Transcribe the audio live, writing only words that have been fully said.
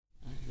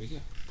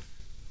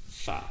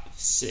5,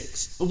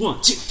 6.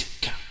 1, 2,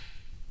 3, go.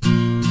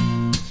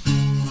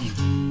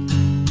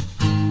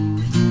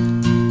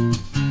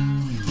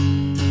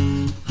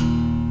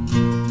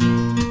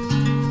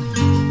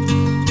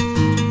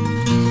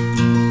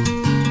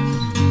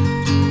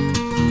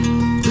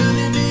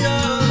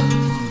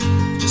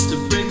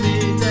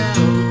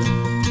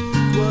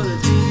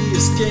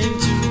 Game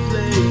to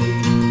play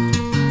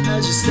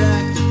as you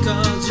stack the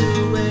cards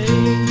your way.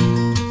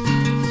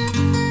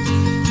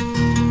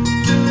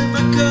 Filling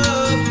my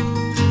cup,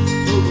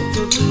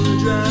 overflow to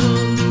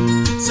drown.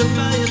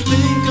 Somehow you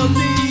think I'll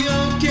be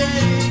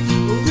okay.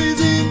 Or is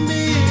it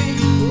me?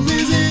 Or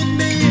is it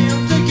me?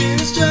 I'm thinking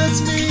it's just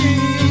me.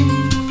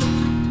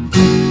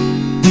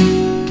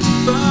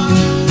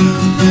 Follow the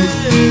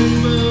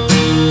rainbows,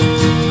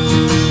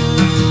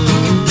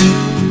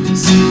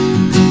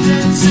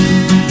 dancing.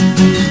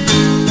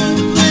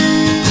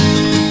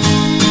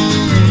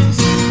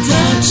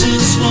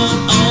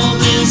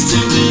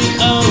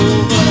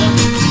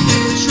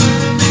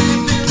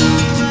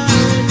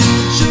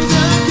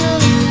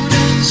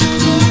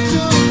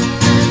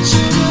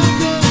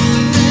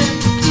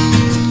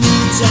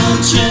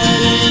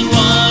 Treading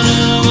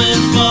water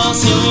with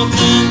false hope,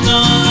 and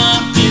all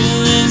I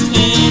feel is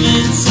pain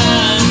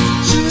inside.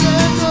 Should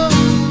I go?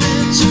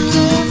 Should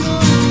I go?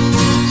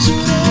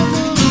 Should I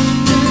go?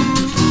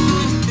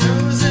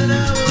 Hours and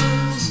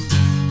hours,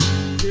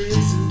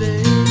 days and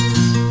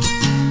days.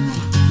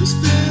 We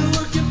spent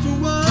working for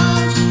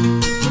what?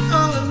 But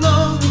all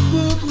along the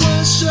book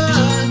was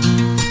shut.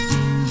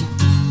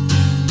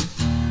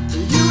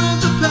 You have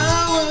the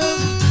power,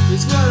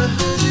 is what I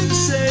heard you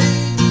say.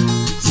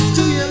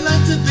 Do you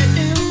like to be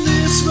in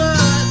this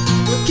rut?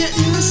 Or can't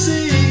you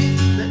see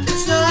that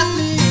it's not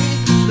me?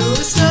 No,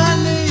 it's not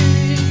me.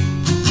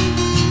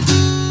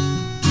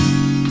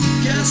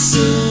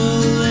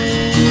 Castle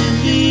in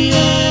the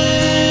air,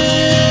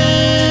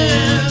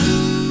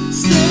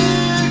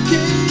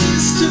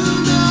 staircase to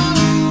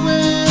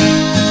nowhere.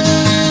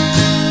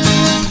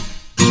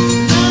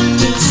 I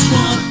just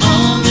want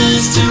all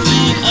this to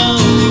be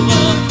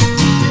over.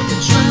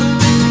 You're trying to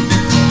make me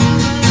feel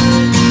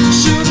alright.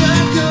 Should I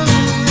go?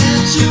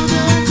 Should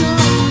I go?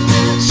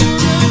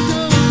 Should I go?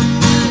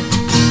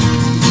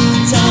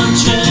 I'm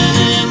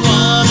treading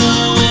water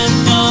with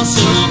false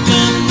hope,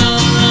 and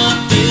all I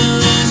feel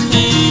is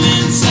pain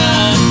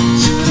inside.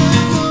 Should I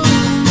go?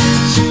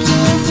 Should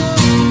I go?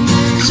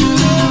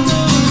 Should I go?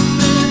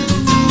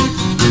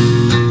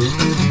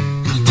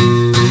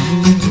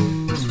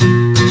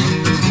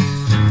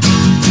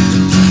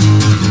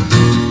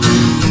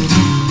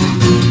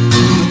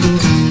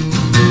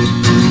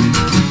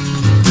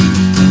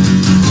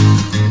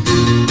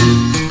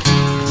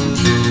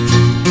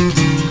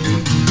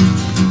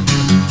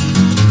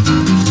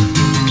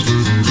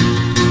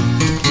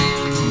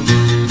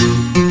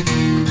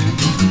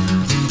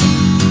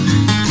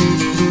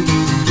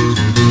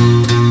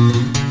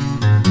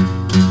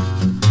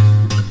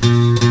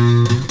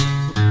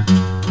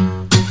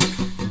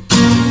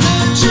 I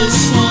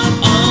just want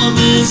all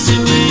this to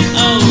be